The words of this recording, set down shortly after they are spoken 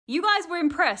You guys were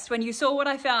impressed when you saw what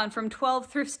I found from 12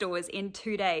 thrift stores in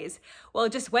 2 days. Well,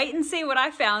 just wait and see what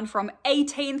I found from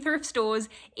 18 thrift stores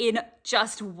in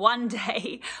just 1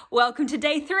 day. Welcome to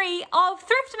day 3 of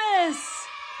Thriftmas!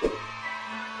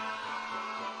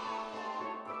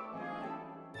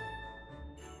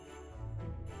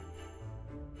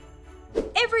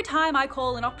 Every time I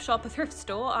call an op shop a thrift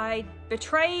store, I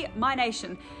betray my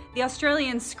nation. The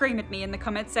Australians scream at me in the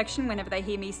comments section whenever they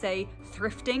hear me say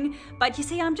thrifting, but you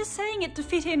see, I'm just saying it to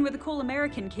fit in with the cool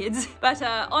American kids. But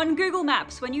on Google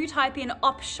Maps, when you type in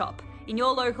op shop in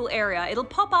your local area, it'll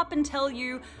pop up and tell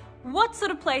you what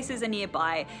sort of places are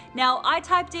nearby. Now, I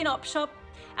typed in op shop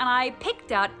and I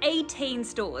picked out 18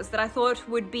 stores that I thought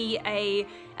would be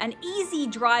an easy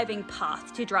driving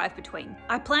path to drive between.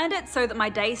 I planned it so that my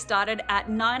day started at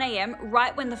 9 AM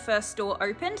right when the first store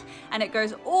opened, and it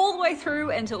goes all the way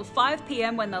through until 5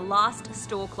 PM when the last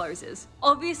store closes.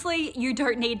 Obviously, you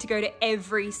don't need to go to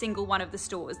every single one of the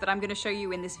stores that I'm going to show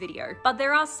you in this video, but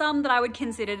there are some that I would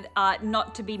consider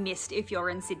not to be missed if you're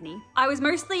in Sydney. I was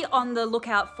mostly on the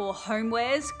lookout for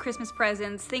homewares, Christmas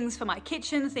presents, things for my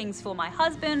kitchen, things for my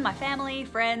husband, my family,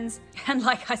 friends, and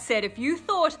like I said, if you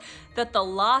thought that the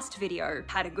last video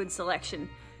had a good selection,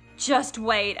 just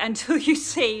wait until you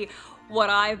see what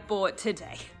I've bought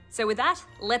today. So with that,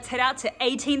 let's head out to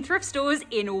 18 thrift stores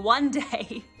in 1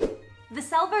 day. The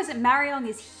Salvos at Marion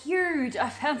is huge. I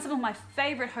found some of my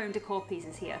favorite home decor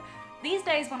pieces here. These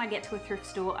days when I get to a thrift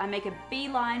store, I make a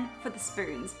beeline for the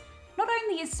spoons. Not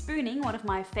only is spooning one of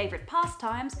my favorite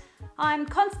pastimes, I'm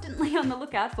constantly on the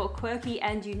lookout for quirky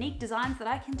and unique designs that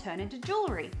I can turn into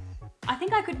jewelry. I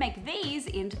think I could make these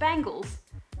into bangles.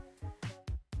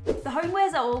 The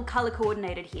homewares are all color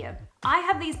coordinated here. I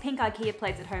have these pink IKEA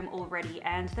plates at home already,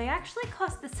 and they actually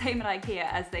cost the same at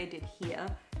IKEA as they did here.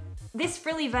 This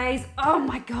frilly vase, oh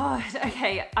my god.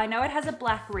 Okay, I know it has a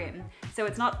black rim, so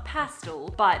it's not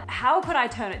pastel, but how could I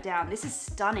turn it down? This is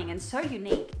stunning and so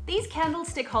unique. These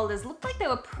candlestick holders look like they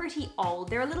were pretty old.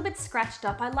 They're a little bit scratched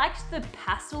up. I liked the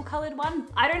pastel colored one.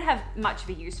 I don't have much of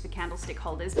a use for candlestick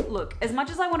holders. Look, as much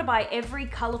as I want to buy every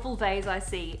colorful vase I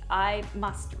see, I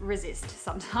must resist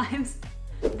sometimes.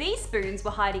 These spoons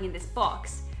were hiding in this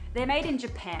box. They're made in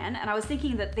Japan, and I was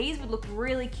thinking that these would look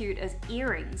really cute as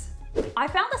earrings. I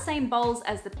found the same bowls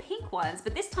as the pink ones,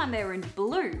 but this time they were in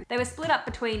blue. They were split up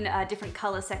between different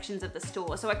color sections of the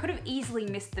store, so I could have easily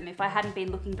missed them if I hadn't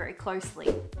been looking very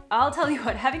closely. I'll tell you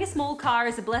what, having a small car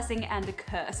is a blessing and a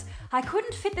curse. I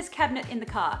couldn't fit this cabinet in the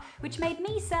car, which made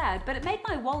me sad, but it made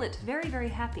my wallet very, very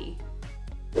happy.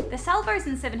 The Salvos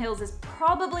in Seven Hills is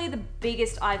probably the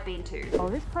biggest I've been to. Oh,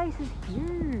 this place is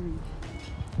huge.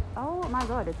 Oh my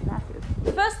god, it's massive.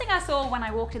 The first thing I saw when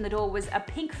I walked in the door was a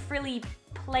pink frilly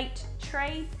plate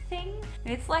tray thing.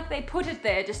 It's like they put it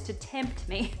there just to tempt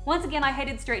me. Once again, I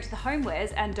headed straight to the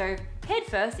homewares and dove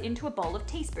headfirst into a bowl of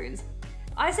teaspoons.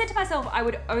 I said to myself I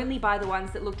would only buy the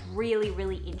ones that looked really,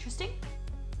 really interesting.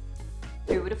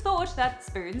 Who would have thought that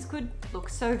spoons could look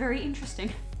so very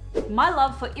interesting? My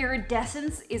love for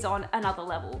iridescence is on another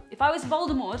level. If I was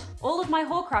Voldemort, all of my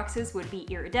Horcruxes would be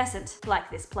iridescent, like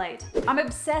this plate. I'm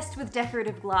obsessed with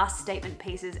decorative glass statement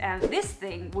pieces, and this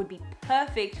thing would be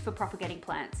perfect for propagating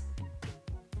plants.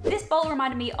 This bowl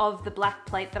reminded me of the black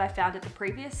plate that I found at the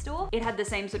previous store. It had the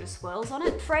same sort of swirls on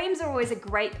it. Frames are always a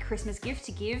great Christmas gift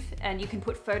to give, and you can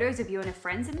put photos of you and your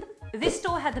friends in them. This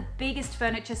store had the biggest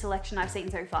furniture selection I've seen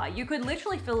so far. You could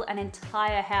literally fill an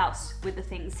entire house with the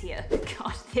things here.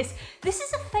 God, this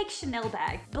is a fake Chanel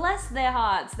bag. Bless their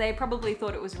hearts, they probably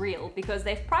thought it was real because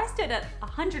they've priced it at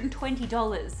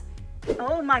 $120.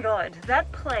 Oh my god, that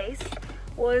place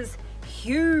was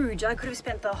huge. I could have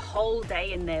spent the whole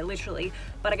day in there, literally,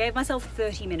 but I gave myself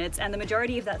 30 minutes, and the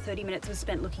majority of that 30 minutes was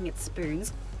spent looking at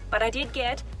spoons. But I did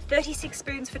get 36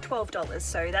 spoons for $12,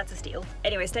 so that's a steal.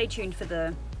 Anyway, stay tuned for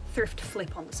the thrift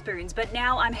flip on the spoons, but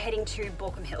now I'm heading to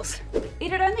Baulkham Hills.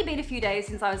 It had only been a few days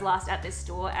since I was last at this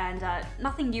store, and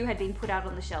nothing new had been put out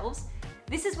on the shelves.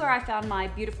 This is where I found my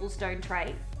beautiful stone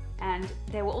tray, and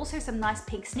there were also some nice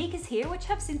pink sneakers here, which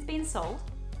have since been sold.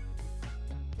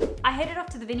 I headed off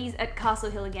to the Vinnies at Castle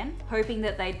Hill again, hoping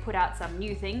that they'd put out some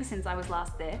new things since I was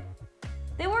last there.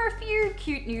 There were a few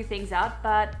cute new things out,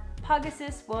 but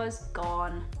Pegasus was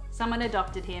gone. Someone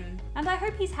adopted him, and I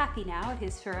hope he's happy now at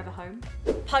his forever home.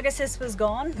 Pegasus was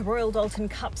gone, the Royal Dalton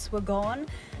cups were gone.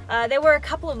 There were a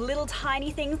couple of little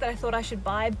tiny things that I thought I should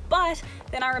buy, but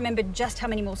then I remembered just how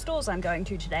many more stores I'm going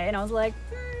to today, and I was like,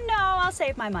 no, I'll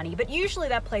save my money. But usually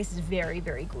that place is very,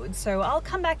 very good, so I'll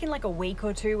come back in like a week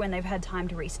or two when they've had time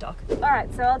to restock.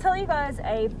 Alright, so I'll tell you guys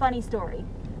a funny story.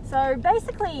 So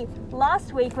basically,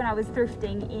 last week when I was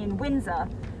thrifting in Windsor,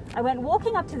 I went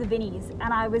walking up to the Vinnies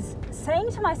and I was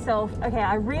saying to myself, okay,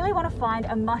 I really want to find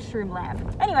a mushroom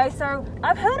lamp. Anyway, so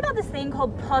I've heard about this thing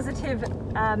called positive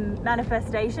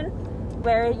manifestation,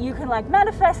 where you can like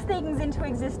manifest things into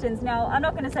existence. Now, I'm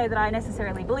not going to say that I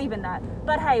necessarily believe in that,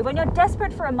 but hey, when you're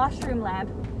desperate for a mushroom lamp,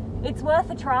 it's worth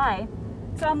a try.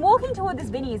 So I'm walking toward this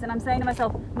Vinnies and I'm saying to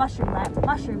myself, mushroom lamp,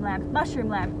 mushroom lamp, mushroom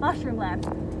lamp, mushroom lamp.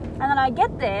 And then I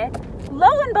get there, lo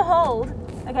and behold,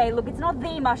 okay, look, it's not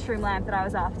the mushroom lamp that I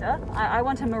was after. I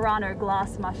want a Murano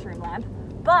glass mushroom lamp,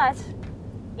 but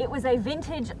it was a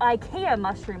vintage IKEA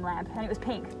mushroom lamp and it was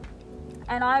pink.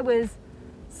 And I was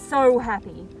so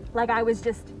happy. Like I was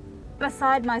just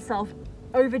beside myself,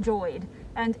 overjoyed.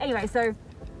 And anyway, so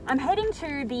I'm heading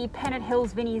to the Pennant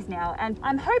Hills Vinnies now, and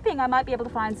I'm hoping I might be able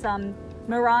to find some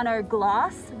Murano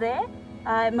glass there.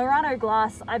 Murano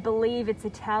glass, I believe it's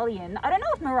Italian. I don't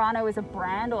know if Murano is a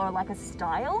brand or like a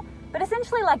style, but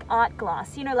essentially like art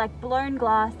glass, you know, like blown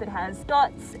glass that has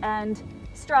dots and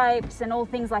stripes and all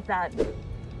things like that.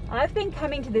 I've been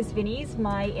coming to this Vinnies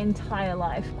my entire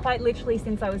life, quite literally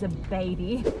since I was a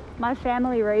baby. My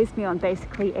family raised me on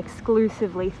basically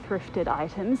exclusively thrifted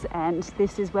items, and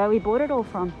this is where we bought it all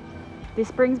from.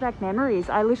 This brings back memories.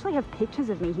 I literally have pictures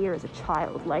of me here as a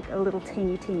child, like a little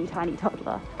teeny tiny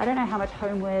toddler. I don't know how much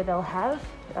homeware they'll have.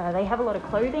 They have a lot of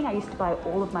clothing. I used to buy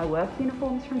all of my work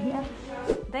uniforms from here.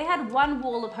 They had one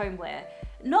wall of homeware.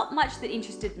 Not much that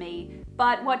interested me,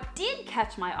 but what did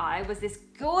catch my eye was this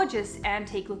gorgeous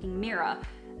antique looking mirror.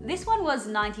 This one was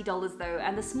 $90 though,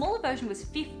 and the smaller version was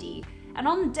 $50. And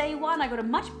on day one, I got a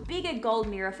much bigger gold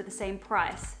mirror for the same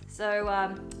price. So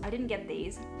I didn't get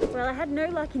these. Well, I had no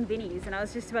luck in Vinnies and I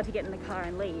was just about to get in the car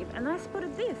and leave. And then I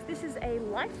spotted this. This is a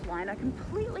lifeline. I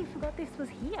completely forgot this was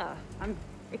here. I'm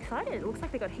excited. It looks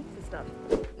like they got heaps of stuff.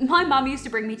 My mum used to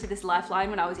bring me to this lifeline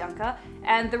when I was younger,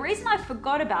 and the reason I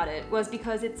forgot about it was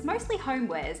because it's mostly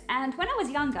homewares, and when I was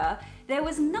younger, there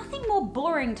was nothing more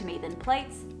boring to me than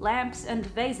plates, lamps, and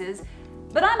vases.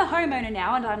 But I'm a homeowner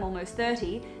now and I'm almost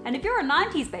 30, and if you're a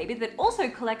 90s baby that also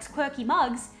collects quirky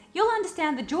mugs, you'll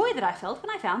understand the joy that I felt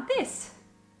when I found this.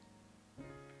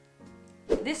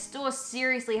 This store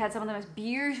seriously had some of the most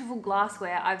beautiful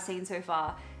glassware I've seen so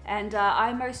far, and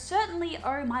I most certainly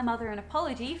owe my mother an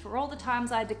apology for all the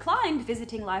times I declined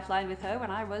visiting Lifeline with her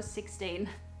when I was 16.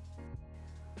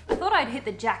 I thought I'd hit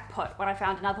the jackpot when I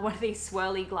found another one of these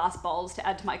swirly glass bowls to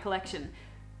add to my collection,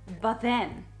 but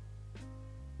then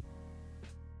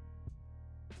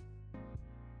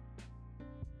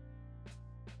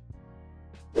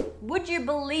would you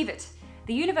believe it?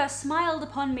 The universe smiled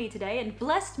upon me today and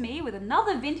blessed me with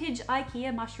another vintage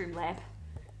IKEA mushroom lamp.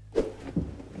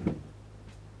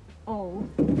 Oh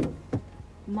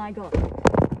my god.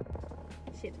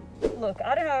 Shit. Look,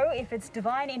 I don't know if it's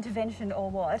divine intervention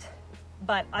or what,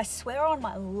 but I swear on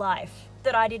my life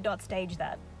that I did not stage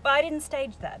that. I didn't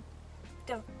stage that.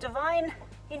 Divine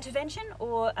intervention,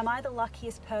 or am I the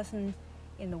luckiest person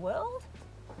in the world?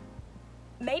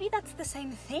 Maybe that's the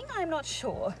same thing, I'm not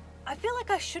sure. I feel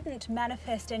like I shouldn't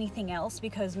manifest anything else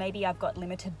because maybe I've got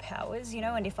limited powers, you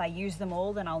know, and if I use them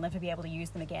all, then I'll never be able to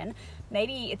use them again.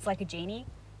 Maybe it's like a genie.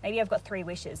 Maybe I've got 3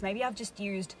 wishes. Maybe I've just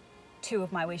used 2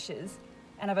 of my wishes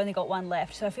and I've only got 1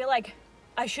 left. So I feel like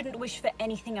I shouldn't wish for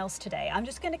anything else today. I'm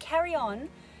just going to carry on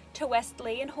to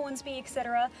Westley and Hornsby,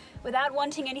 etc. without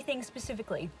wanting anything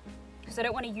specifically because I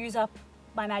don't want to use up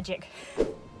my magic.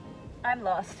 I'm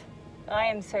lost. I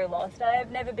am so lost. I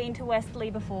have never been to Westley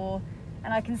before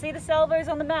and I can see the Salvos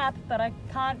on the map, but I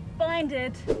can't find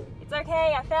it. It's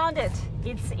okay, I found it.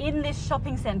 It's in this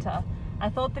shopping centre. I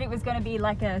thought that it was going to be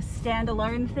like a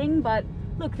standalone thing, but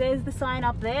look, there's the sign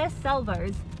up there,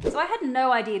 Salvos. So I had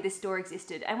no idea this store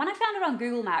existed, and when I found it on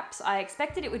Google Maps, I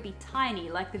expected it would be tiny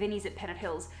like the Vinnies at Pennant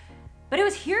Hills, but it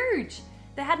was huge.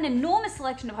 They had an enormous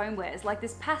selection of homewares, like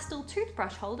this Pastel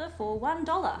toothbrush holder for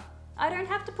 $1. I don't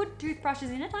have to put toothbrushes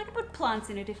in it, I can put plants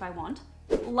in it if I want.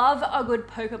 Love a good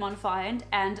Pokemon find,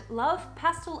 and love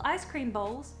Pastel ice cream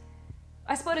bowls.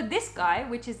 I spotted this guy,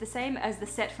 which is the same as the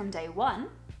set from day one.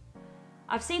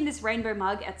 I've seen this rainbow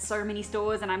mug at so many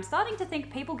stores and I'm starting to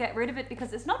think people get rid of it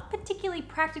because it's not particularly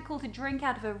practical to drink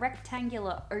out of a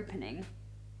rectangular opening.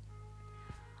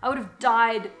 I would have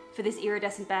died for this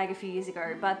iridescent bag a few years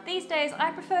ago, but these days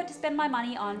I prefer to spend my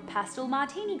money on pastel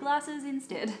martini glasses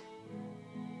instead.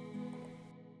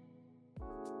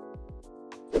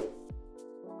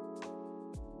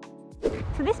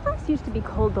 So this place used to be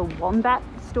called the Wombat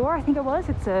store, I think it was.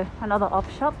 It's another op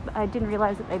shop. I didn't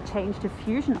realise that they'd changed to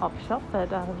Fusion op shop, but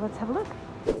let's have a look.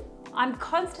 I'm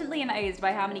constantly amazed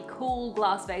by how many cool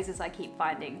glass vases I keep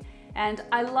finding. And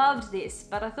I loved this,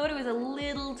 but I thought it was a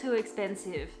little too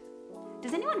expensive.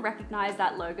 Does anyone recognize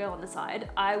that logo on the side?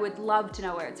 I would love to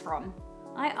know where it's from.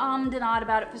 I ummed and ahed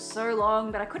about it for so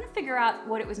long, but I couldn't figure out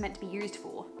what it was meant to be used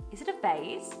for. Is it a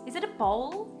vase? Is it a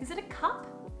bowl? Is it a cup?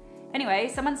 Anyway,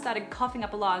 someone started coughing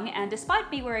up a lung, and despite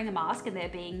me wearing a mask and there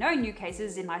being no new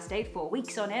cases in my state for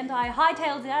weeks on end, I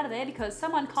hightailed it out of there because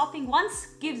someone coughing once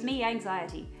gives me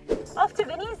anxiety. Off to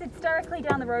Vinnie's. It's directly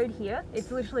down the road here.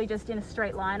 It's literally just in a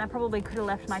straight line. I probably could have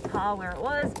left my car where it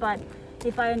was, but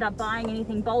if I end up buying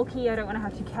anything bulky, I don't want to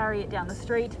have to carry it down the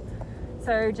street.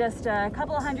 So just a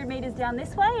couple of 100 meters down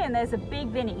this way and there's a big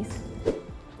Vinnie's.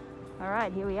 All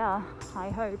right, here we are. High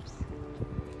hopes.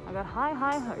 I got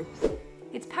high hopes.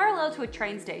 It's parallel to a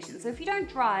train station, so if you don't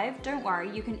drive, don't worry,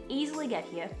 you can easily get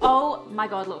here. Oh my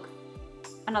god, look.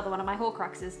 Another one of my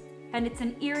Horcruxes. And it's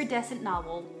an iridescent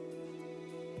narwhal.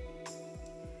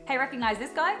 Hey, recognize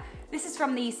this guy? This is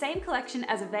from the same collection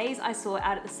as a vase I saw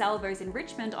out at the Salvos in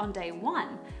Richmond on day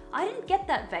 1. I didn't get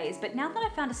that vase, but now that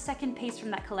I found a second piece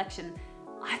from that collection,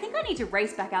 I think I need to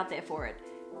race back out there for it.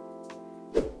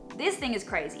 This thing is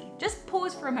crazy. Just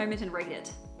pause for a moment and read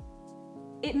it.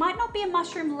 It might not be a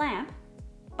mushroom lamp,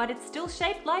 but it's still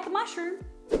shaped like a mushroom.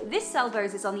 This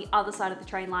Salvos is on the other side of the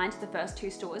train line to the first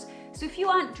 2 stores, so if you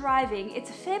aren't driving, it's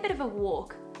a fair bit of a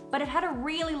walk, but it had a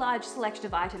really large selection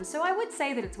of items, so I would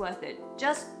say that it's worth it.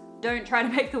 Just don't try to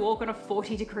make the walk on a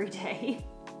 40-degree day.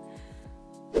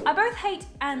 I both hate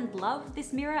and love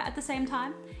this mirror at the same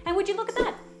time, and would you look at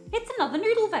that? It's another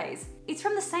noodle vase. It's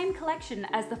from the same collection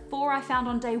as the 4 I found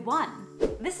on day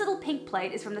 1. This little pink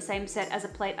plate is from the same set as a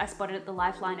plate I spotted at the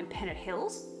Lifeline in Pennant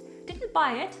Hills. Didn't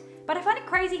buy it, but I find it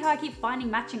crazy how I keep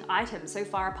finding matching items so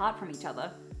far apart from each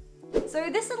other. So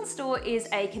this little store is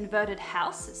a converted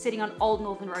house sitting on Old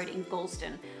Northern Road in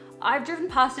Galston. I've driven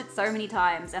past it so many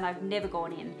times and I've never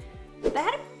gone in. They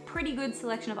had a pretty good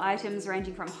selection of items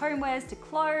ranging from homewares to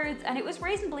clothes, and it was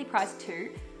reasonably priced too,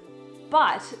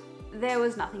 but there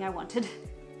was nothing I wanted.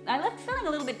 I left feeling a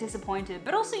little bit disappointed,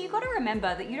 but also you've got to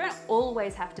remember that you don't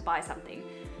always have to buy something.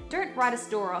 Don't write a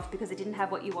store off because it didn't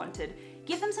have what you wanted.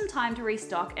 Give them some time to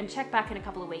restock and check back in a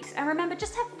couple of weeks. And remember,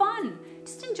 just have fun.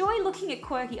 Just enjoy looking at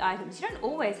quirky items. You don't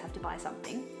always have to buy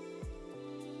something.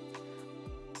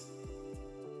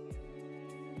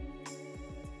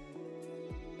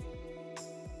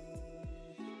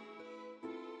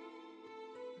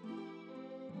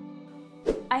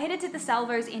 I headed to the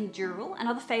Salvos in Dural,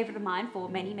 another favourite of mine for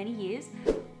many, many years.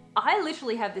 I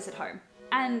literally have this at home.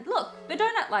 And look, the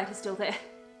donut light is still there.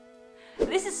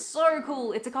 This is so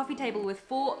cool. It's a coffee table with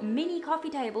 4 mini coffee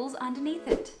tables underneath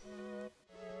it.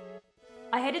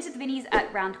 I headed to the Vinnie's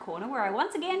at Round Corner where I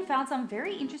once again found some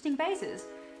very interesting vases.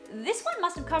 This one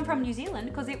must have come from New Zealand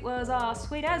because it was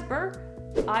sweet as bro.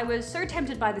 I was so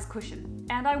tempted by this cushion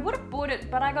and I would have bought it,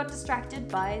 but I got distracted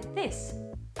by this.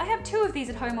 I have 2 of these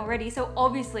at home already, so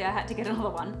obviously I had to get another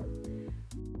one.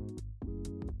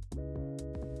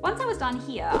 Once I was done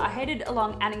here, I headed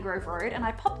along Annan Grove Road and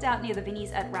I popped out near the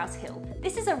Vinnie's at Rouse Hill.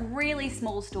 This is a really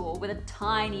small store with a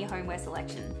tiny homeware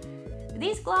selection.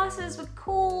 These glasses were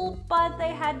cool, but they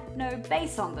had no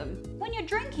base on them. When you're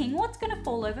drinking, what's gonna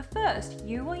fall over first,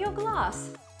 you or your glass?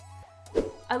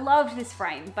 I loved this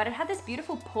frame, but it had this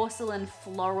beautiful porcelain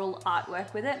floral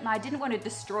artwork with it, and I didn't want to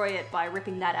destroy it by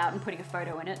ripping that out and putting a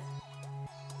photo in it.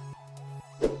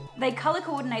 They color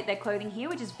coordinate their clothing here,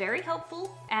 which is very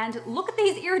helpful. And look at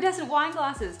these iridescent wine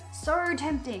glasses, so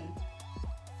tempting.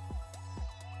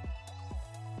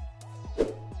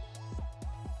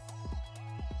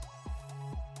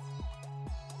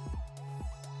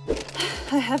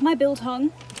 I have my biltong.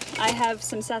 I have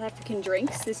some South African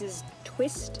drinks. This is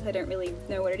Twist. I don't really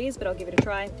know what it is, but I'll give it a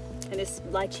try. And this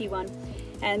lychee one.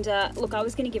 And look, I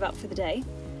was gonna give up for the day,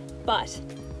 but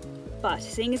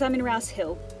seeing as I'm in Rouse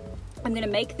Hill, I'm gonna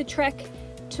make the trek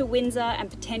to Windsor and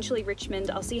potentially Richmond.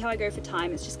 I'll see how I go for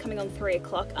time. It's just coming on 3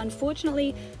 o'clock.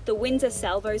 Unfortunately, the Windsor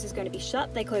Salvos is going to be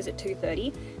shut. They close at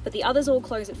 2:30, but the others all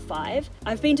close at 5.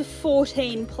 I've been to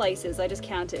 14 places, I just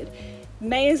counted.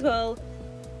 May as well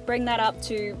bring that up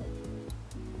to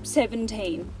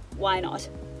 17. Why not?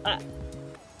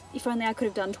 If only I could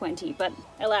have done 20, but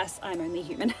alas, I'm only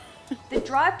human. The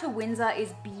drive to Windsor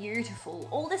is beautiful.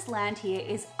 All this land here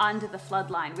is under the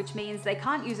floodline, which means they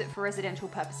can't use it for residential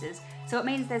purposes. So it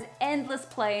means there's endless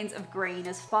plains of green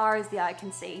as far as the eye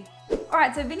can see. All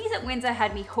right, so Vinnie's at Windsor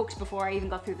had me hooked before I even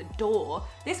got through the door.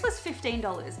 This was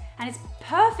 $15 and it's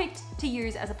perfect to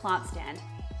use as a plant stand.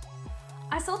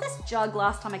 I saw this jug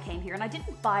last time I came here and I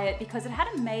didn't buy it because it had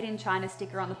a made in China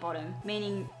sticker on the bottom,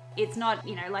 meaning it's not,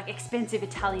 you know, like expensive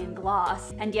Italian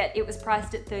glass, and yet it was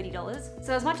priced at $30.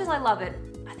 So as much as I love it,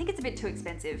 I think it's a bit too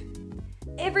expensive.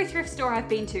 Every thrift store I've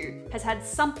been to has had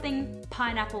something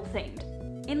pineapple themed.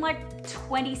 In like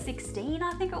 2016,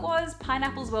 I think it was,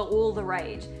 pineapples were all the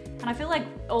rage. And I feel like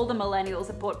all the millennials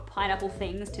that bought pineapple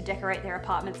things to decorate their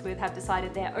apartments with have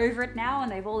decided they're over it now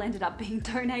and they've all ended up being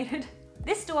donated.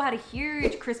 This store had a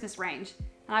huge Christmas range,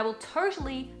 and I will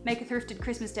totally make a thrifted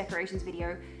Christmas decorations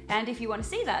video. And if you want to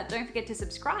see that, don't forget to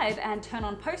subscribe and turn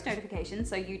on post notifications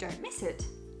so you don't miss it.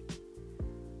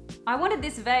 I wanted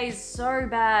this vase so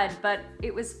bad, but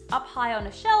it was up high on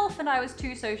a shelf and I was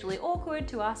too socially awkward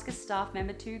to ask a staff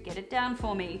member to get it down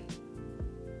for me.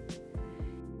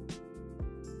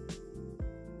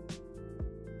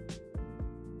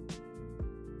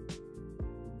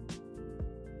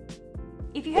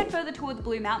 If you head further toward the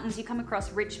Blue Mountains, you come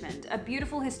across Richmond, a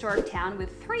beautiful historic town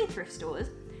with 3 thrift stores.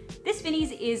 This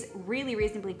Vinnie's is really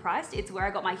reasonably priced. It's where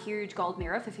I got my huge gold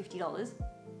mirror for $50.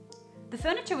 The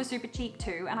furniture was super cheap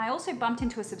too, and I also bumped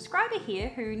into a subscriber here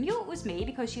who knew it was me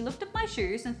because she looked at my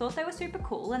shoes and thought they were super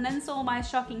cool, and then saw my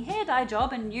shocking hair dye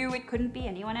job and knew it couldn't be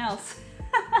anyone else.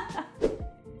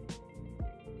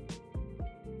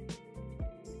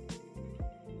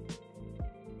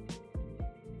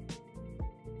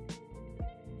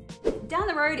 Down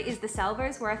the road is the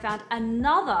Salvos, where I found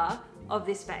another of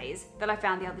this vase that I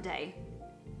found the other day.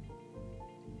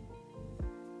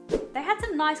 They had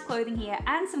some nice clothing here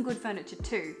and some good furniture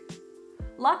too.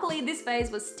 Luckily, this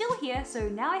vase was still here, so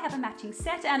now I have a matching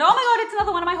set, and oh my god, it's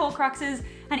another one of my Horcruxes,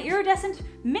 an iridescent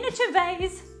miniature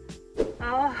vase.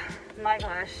 Oh my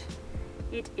gosh,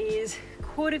 it is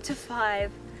 4:45.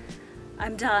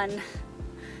 I'm done.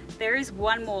 There is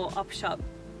one more op shop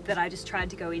that I just tried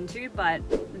to go into, but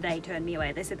they turned me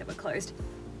away. They said they were closed.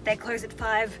 They closed at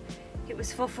 5. It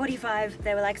was 4:45.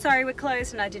 They were like, sorry, we're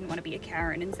closed. And I didn't want to be a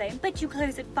Karen and say, but you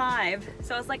close at 5.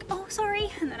 So I was like, oh, sorry.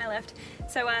 And then I left.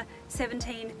 So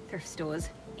 17 thrift stores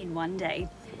in one day.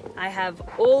 I have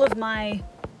all of my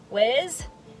wares,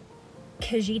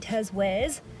 Kajita's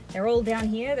wares. They're all down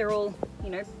here. They're all, you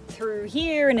know, through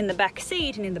here and in the back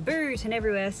seat and in the boot and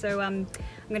everywhere. So I'm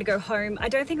gonna go home. I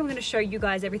don't think I'm gonna show you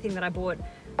guys everything that I bought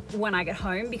when I get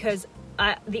home, because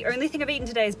the only thing I've eaten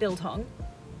today is biltong.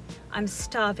 I'm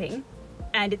starving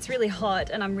and it's really hot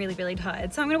and I'm really, really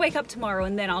tired. So I'm gonna wake up tomorrow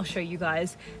and then I'll show you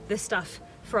guys the stuff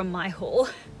from my haul.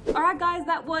 All right guys,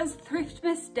 that was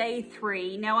Thriftmas day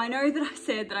 3. Now I know that I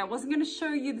said that I wasn't gonna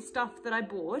show you the stuff that I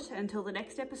bought until the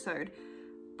next episode,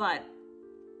 but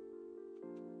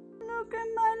look at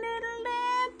my little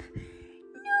lamp.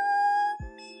 No,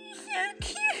 so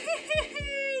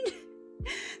cute.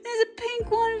 There's a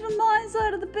pink one for my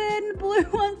side of the bed and a blue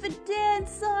one for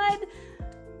Dad's side.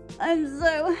 I'm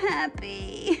so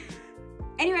happy.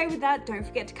 Anyway, with that, don't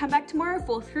forget to come back tomorrow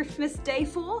for Thriftmas day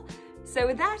 4. So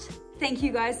with that, thank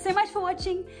you guys so much for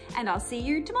watching, and I'll see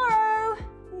you tomorrow.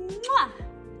 Mwah!